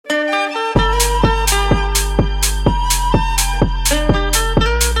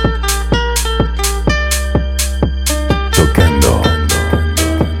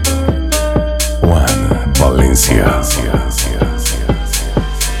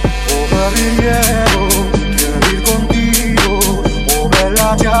guerrillero quiere ir contigo. Oh,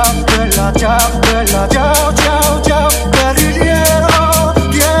 bella ciao, bella ciao, bella ciao, ciao, ciao. Guerrillero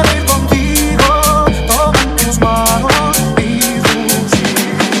quiere ir contigo. Toma en tus manos mi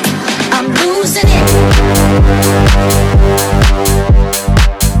fusil. I'm losing it.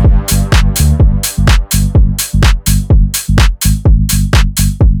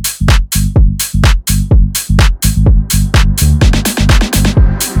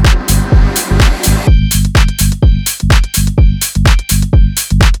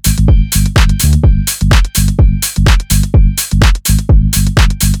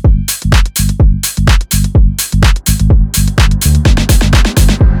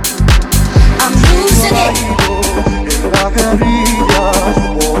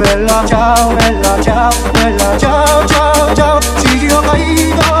 Ciao, bella ciao, bella ciao, ciao, ciao. Si yo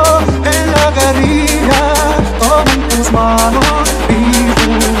caído en la guerrilla, toma en tus manos mi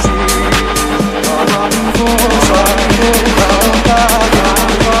fusil. Toma mi fuerza, bella ciao,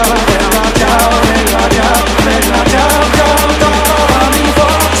 bella ciao, bella ciao, ciao. Toma mi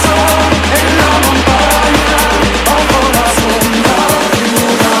fuerza en la montaña, bajo la sombra de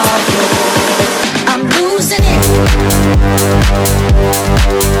un rayo. I'm losing it.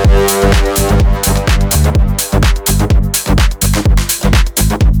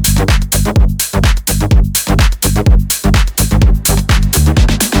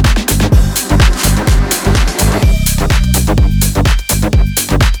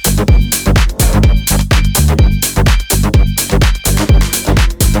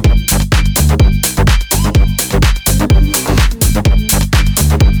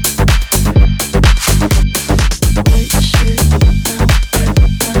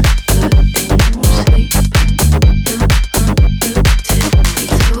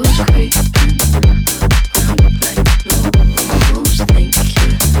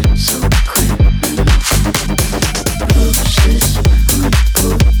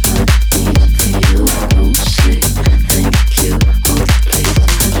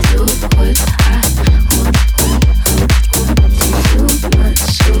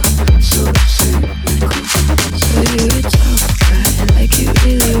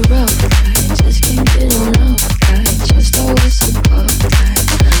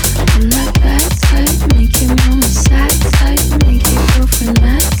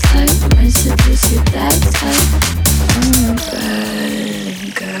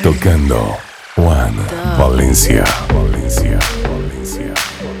 Tocando Juan, Valencia, Valencia, Valencia,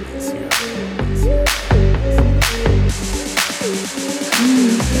 Valencia.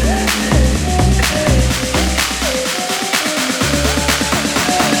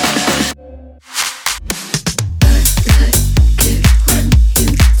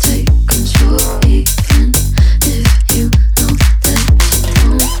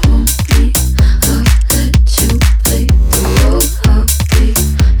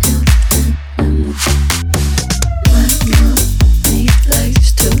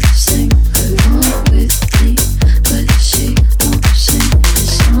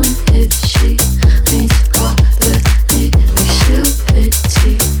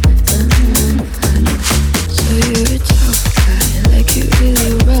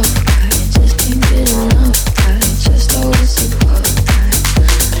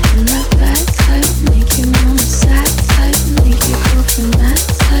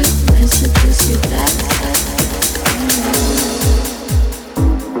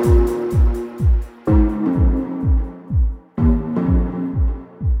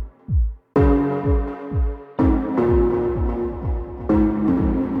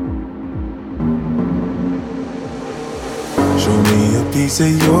 piece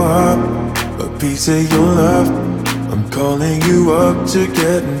of your heart, a piece of your love. I'm calling you up to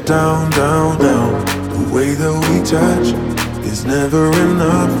getting down, down, down. The way that we touch is never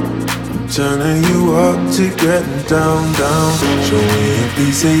enough. I'm turning you up to getting down, down. Show me a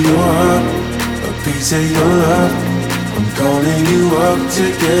piece of your heart, a piece of your love. I'm calling you up to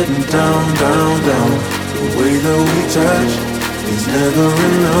getting down, down, down. The way that we touch is never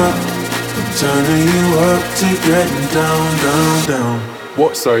enough. I'm turning you up to getting down, down, down.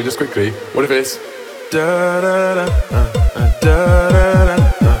 What? Sorry, just quickly. What if it's da da da da da da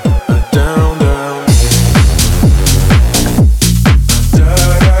down, down. Da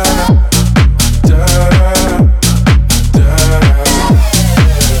da da da da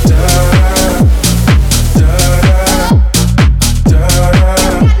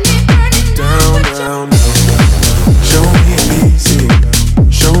down, down, down. Show me easy,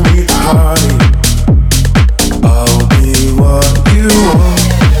 show me the party. I'll be what you want,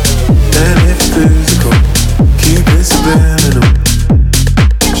 and if physical, keep it spinning.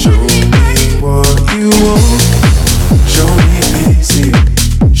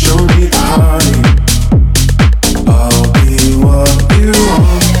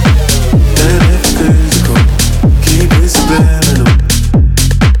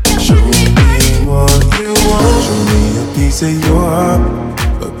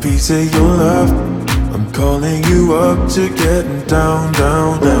 of your love, I'm calling you up to getting down,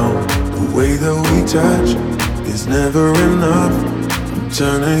 down, down. The way that we touch is never enough. I'm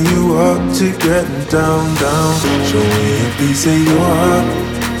turning you up to getting down, down. Show me a piece of your heart,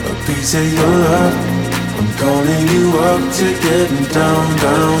 a piece of your love. I'm calling you up to getting down,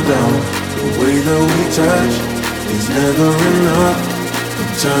 down, down. The way that we touch is never enough.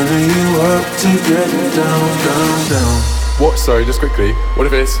 I'm turning you up to getting down, down, down. What? Sorry, just quickly. What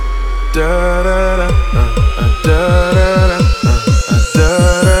if it's Da da da da da da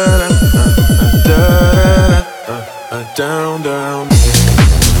down, down.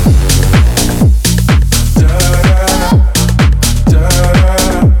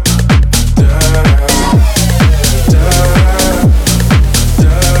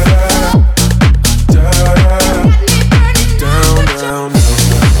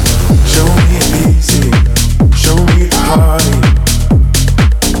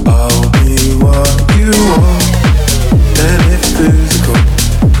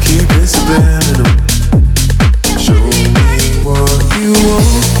 Keep it subliminal. Show me what you want.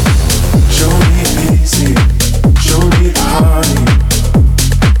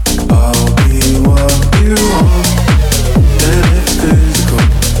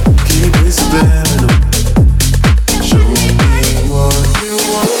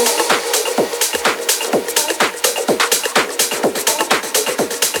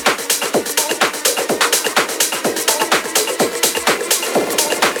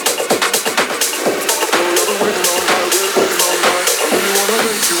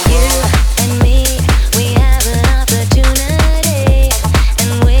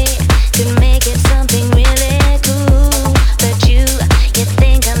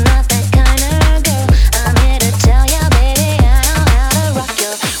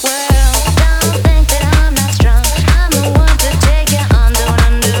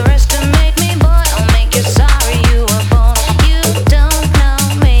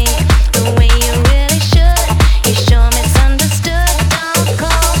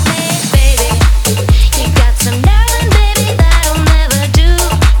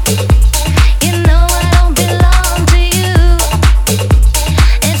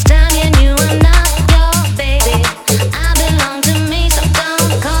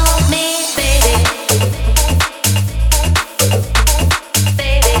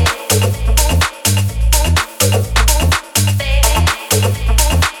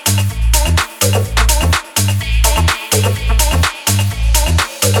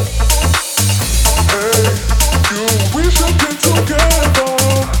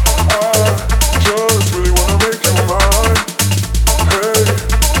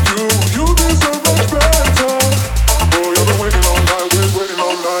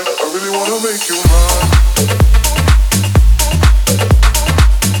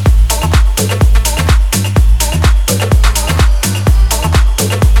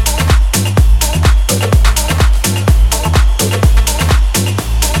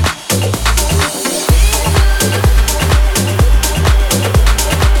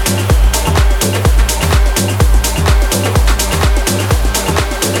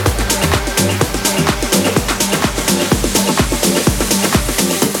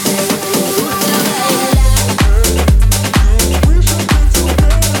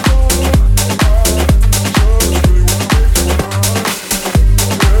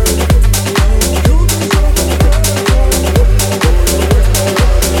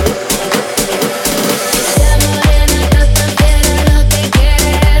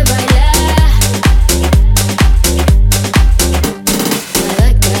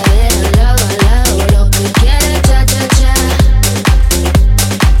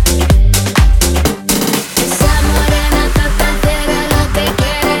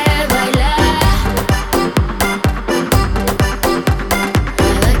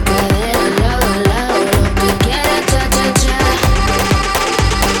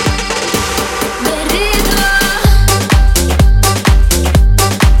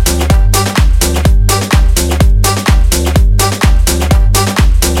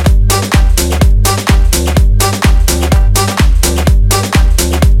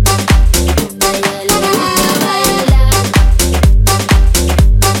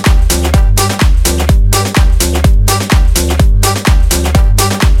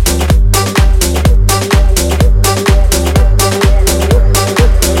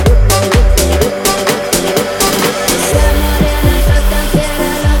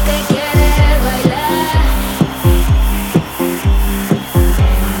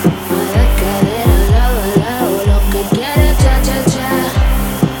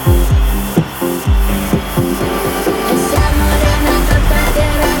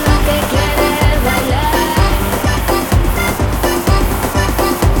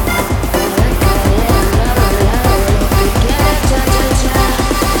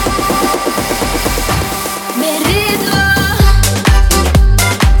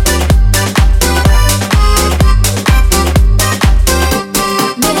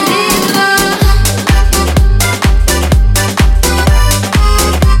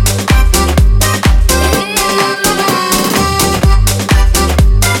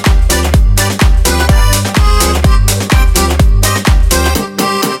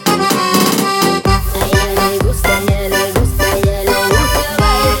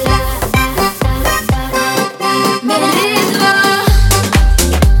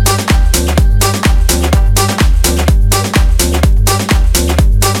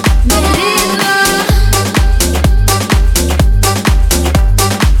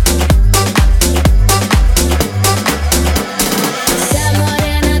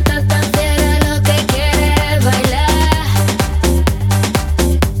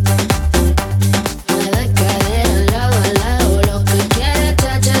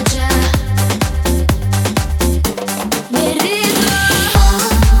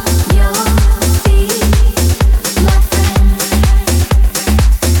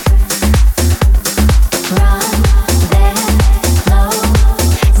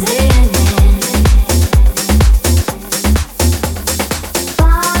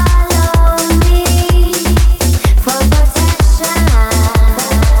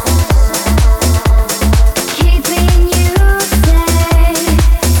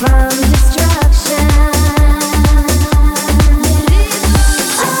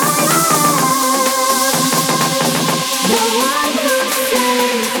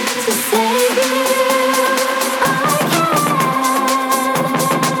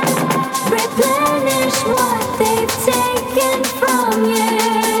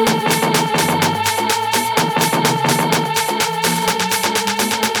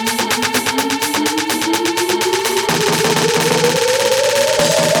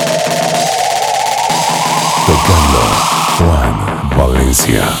 Juan,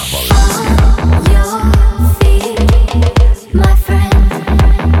 Valencia.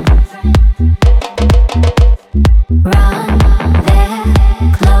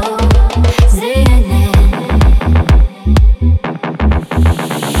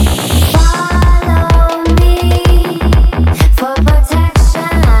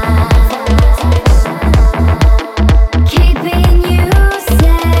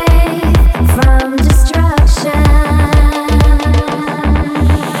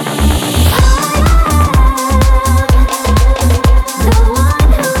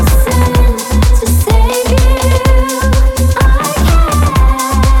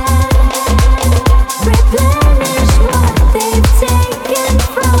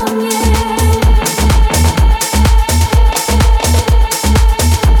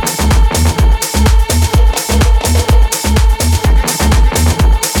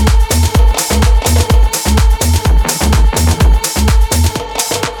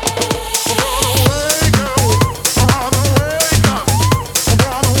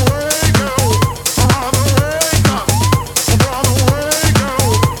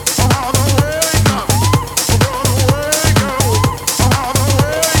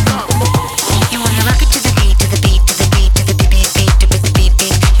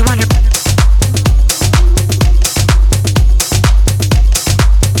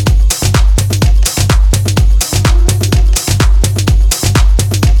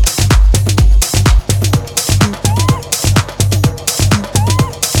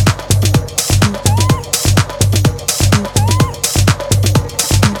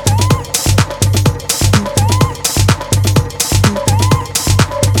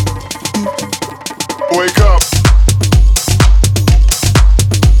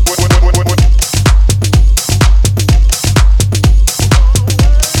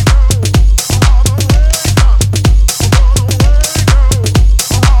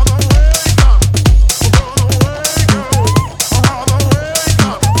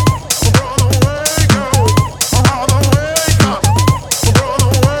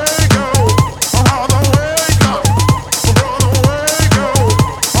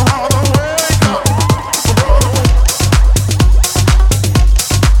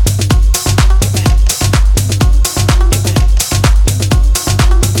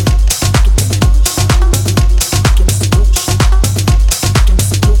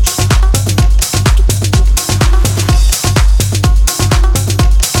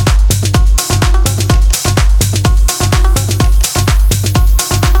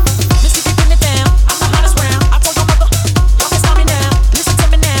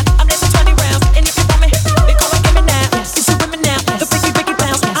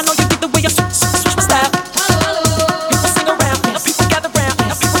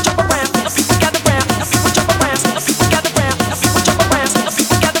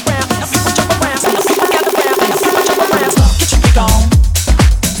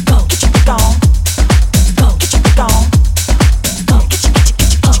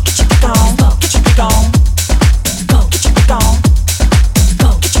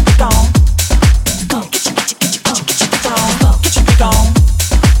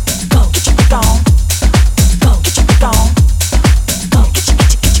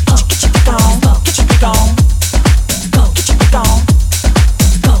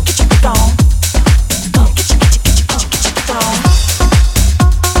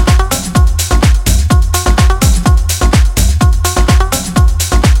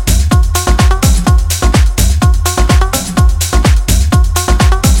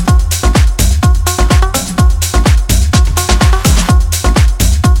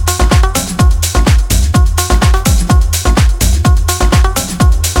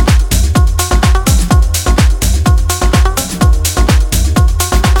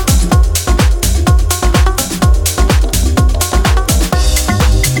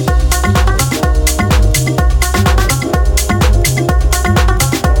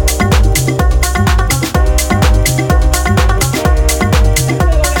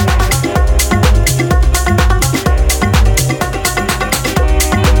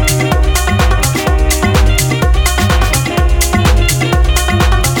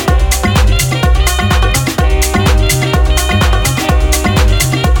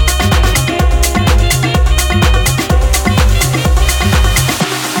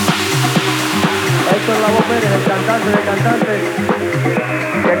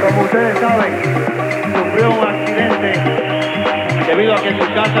 debido a que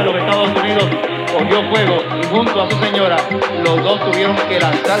su casa en los Estados Unidos cogió fuego y junto a su señora los dos tuvieron que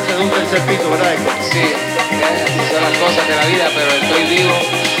lanzarse de un tercer piso, ¿verdad? Sí, son las cosas de la vida, pero estoy vivo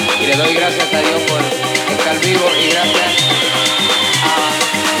y le doy gracias a Dios por música al vivo y gracias a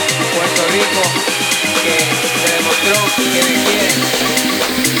Puerto Rico que se demostró que me quieren.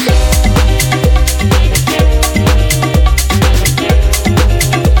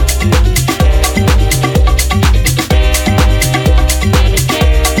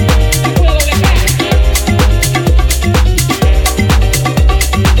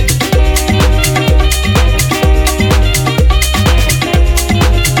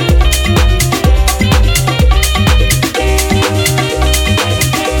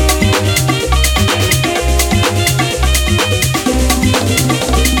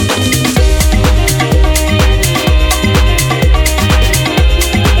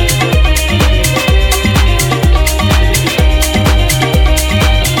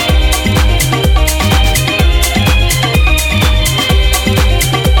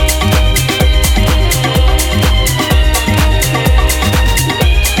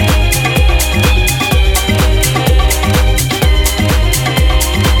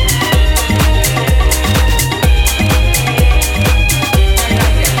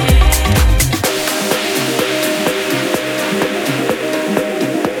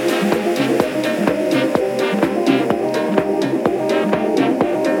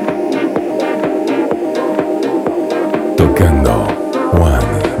 Tocando Juan,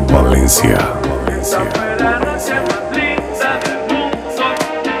 Valencia.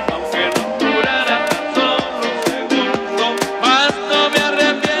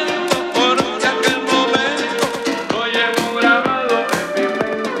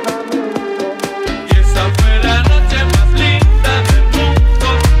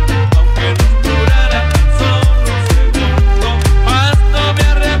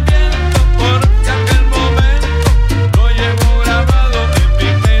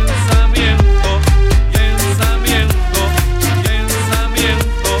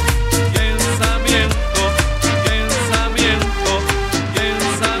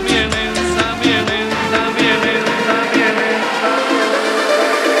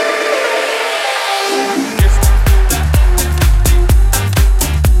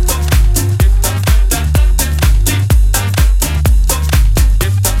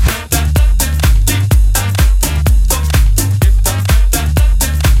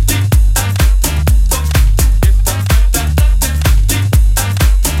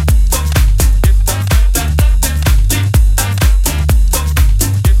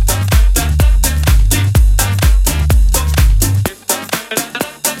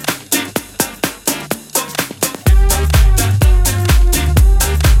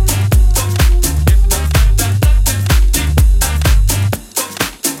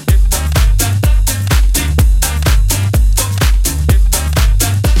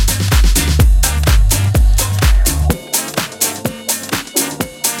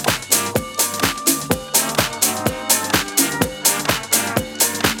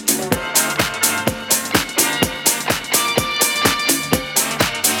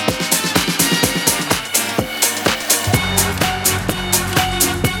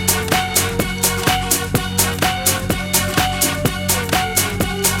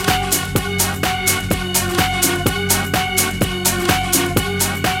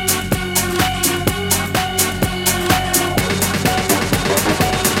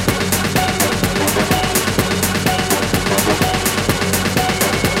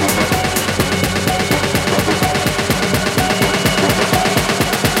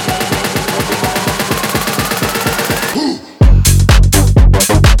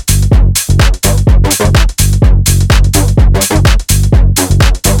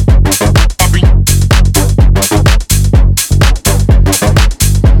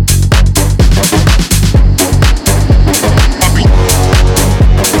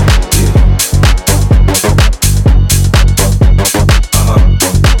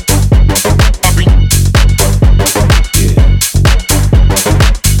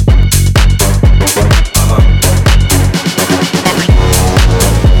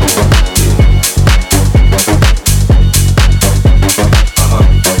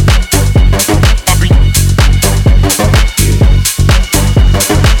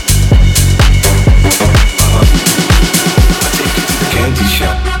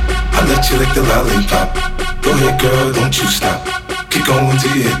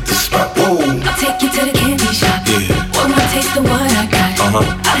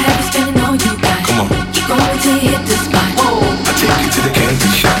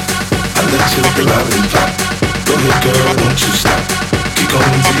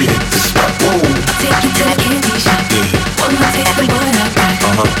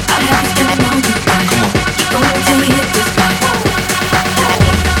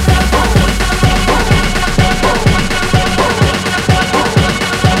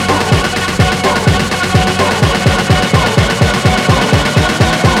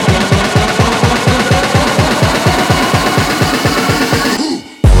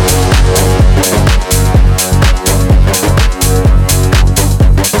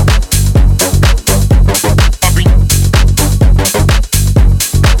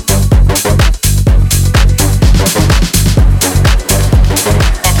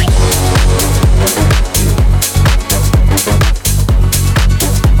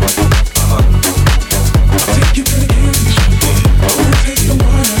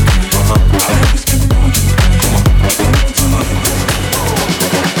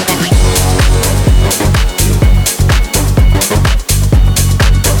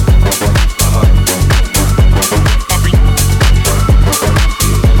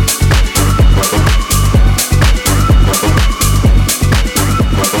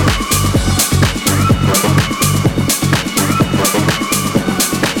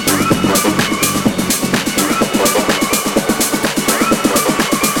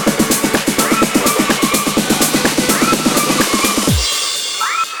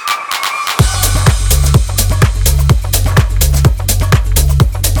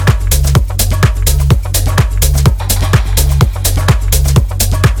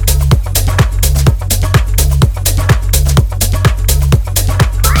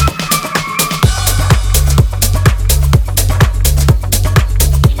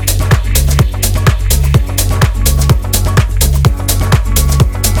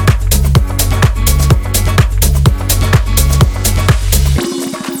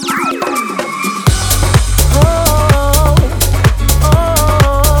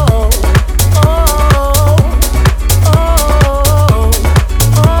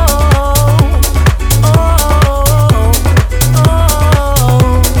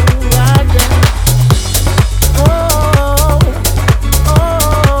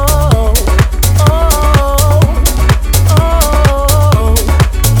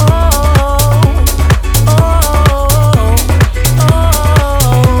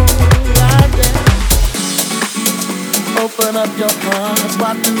 Open up your heart,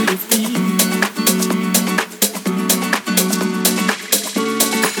 what do you feel?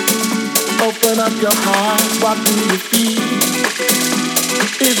 Open up your heart, what do you feel?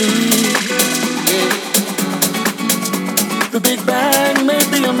 Is it real? Yeah. The Big Bang may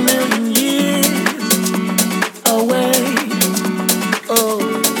be a million years away. Oh,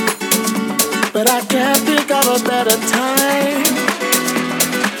 but I can't think of a better time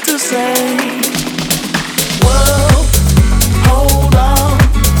to say, world, hold on.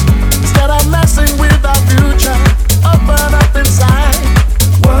 Instead of messing with our future, open up inside.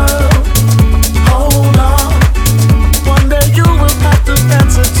 World, hold on. One day you will have to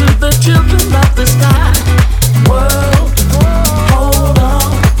answer to the children of the sky. World, hold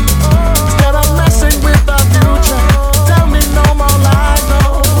on. Instead of messing with our future, tell me no more lies. No.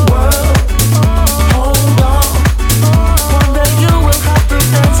 World, hold on. One day you will have to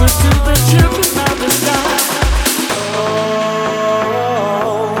answer to the children of the sky. Oh,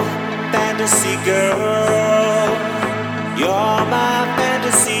 fantasy girl, you're my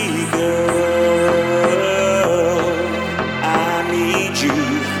fantasy girl. I need you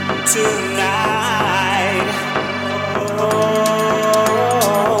tonight. Oh,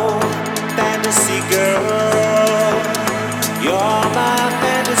 fantasy girl, you're my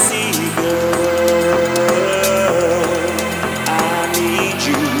fantasy girl. I need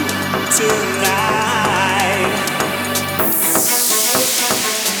you tonight.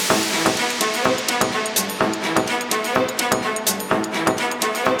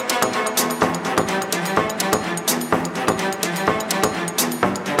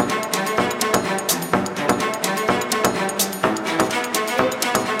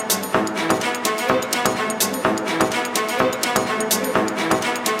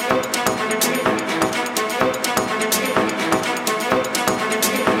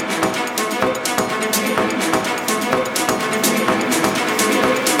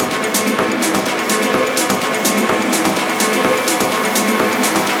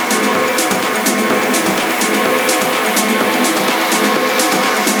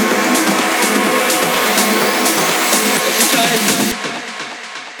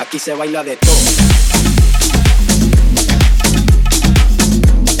 Aquí se baila de todo.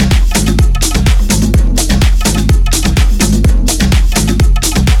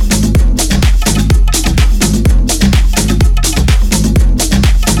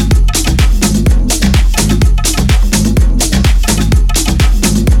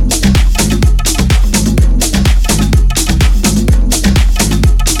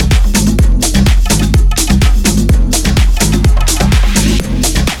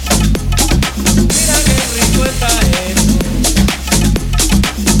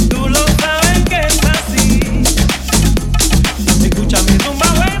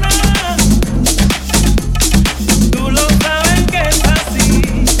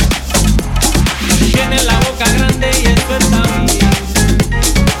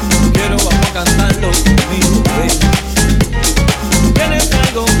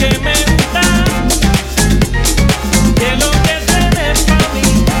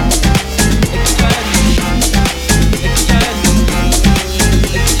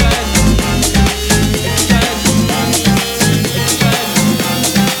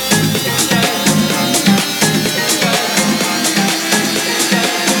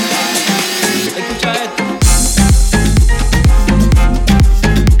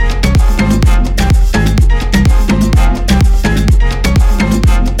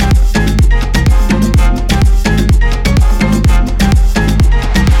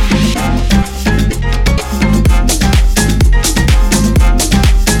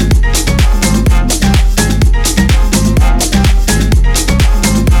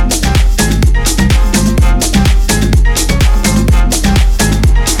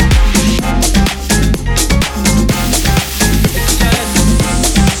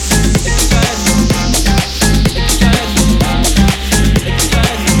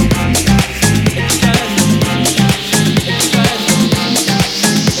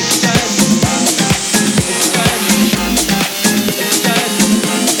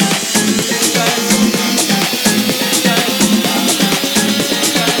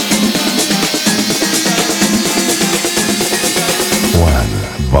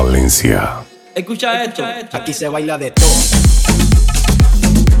 Valencia. Escucha esto, aquí se baila de todo.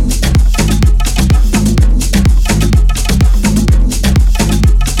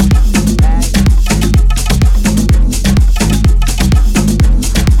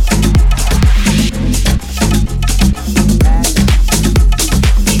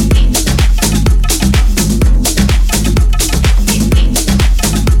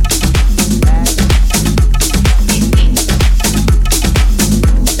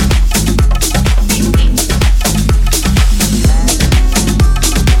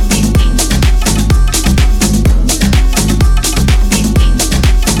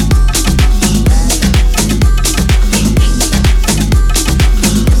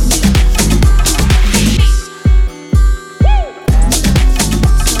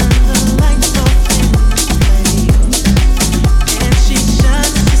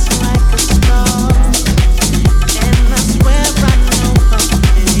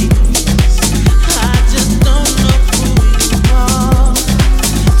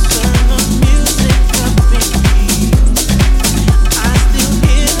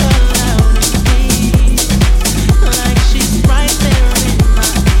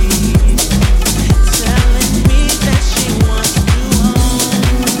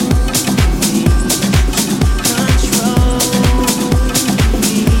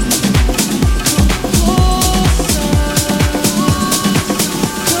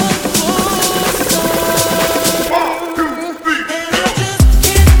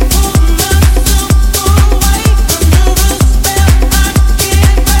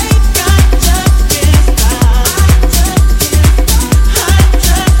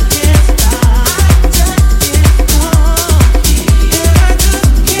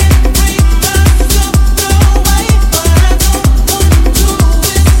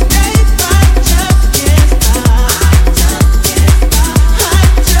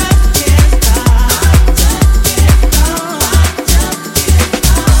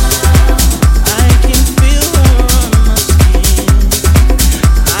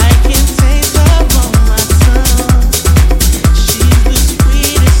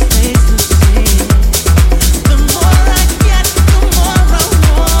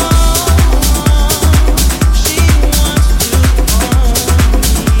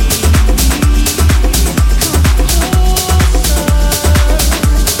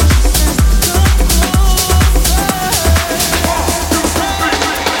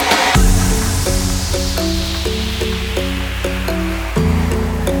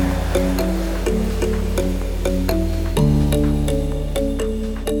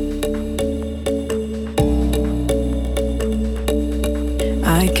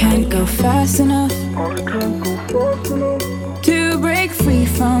 fast enough to break free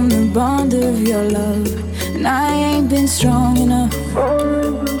from the bond of your love. And I ain't been strong enough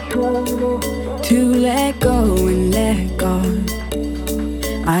to let go and let God.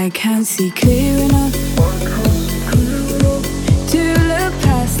 I can't see clear enough to look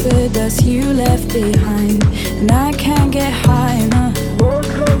past the dust you left behind. And I can't get high enough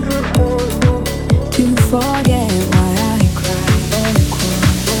to forget why I cried.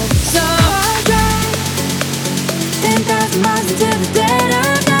 So I'll drive 10,000 miles until the dead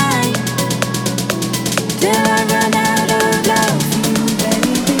of night, till I run out of love for you,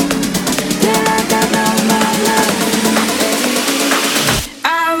 baby. Till I got no more love for you, baby. I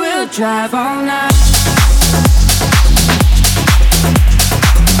will drive all night.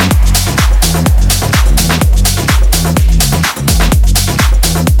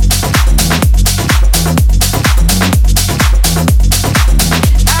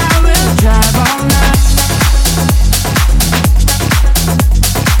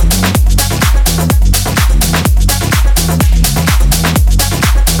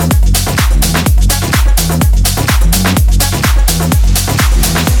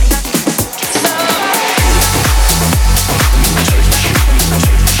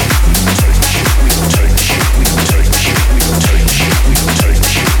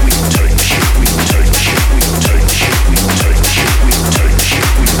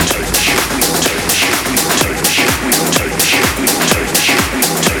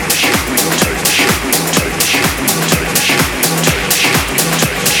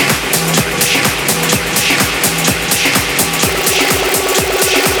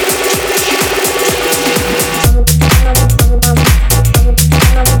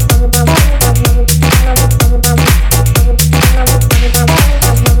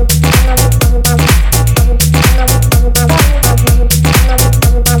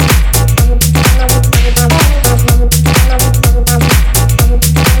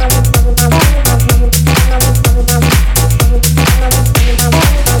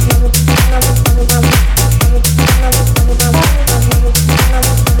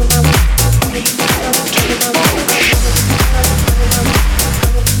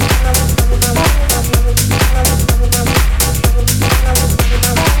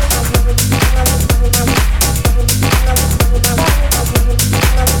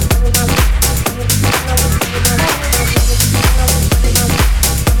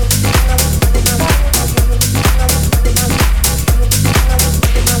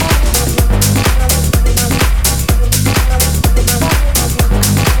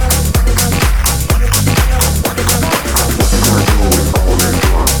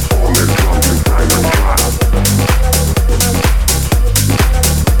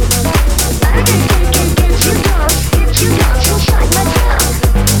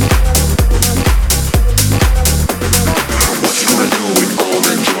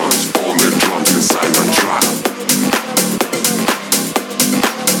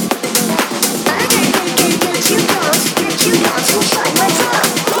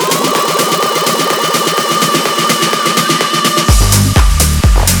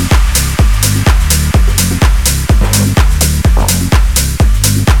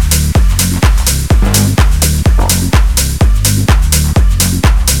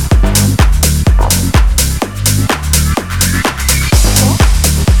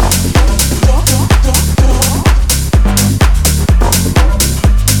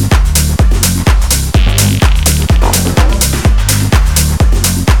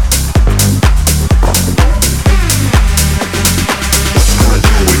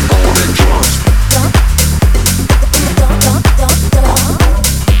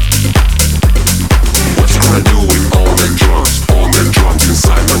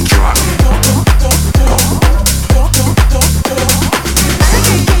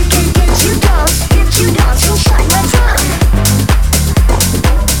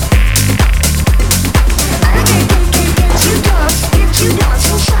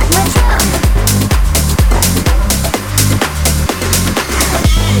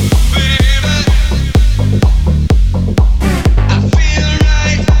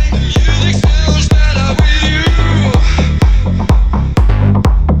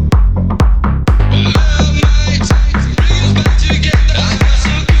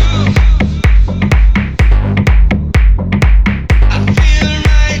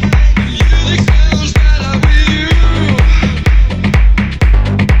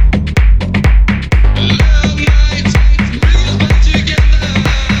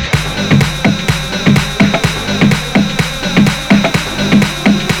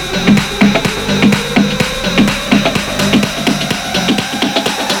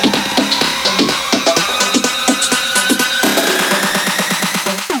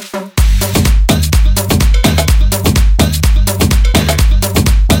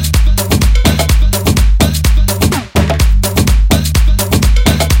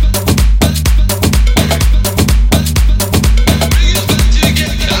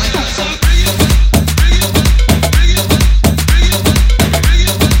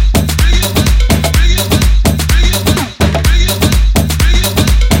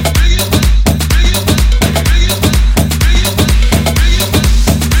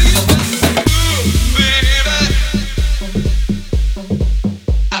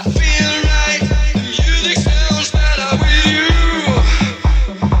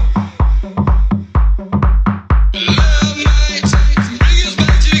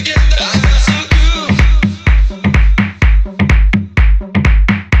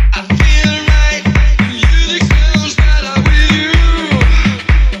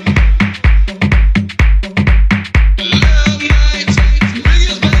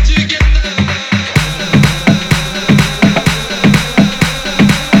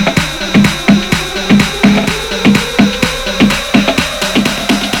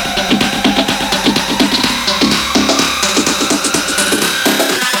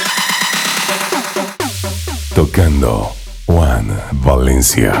 tocando Juan,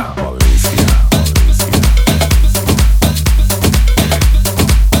 Valencia.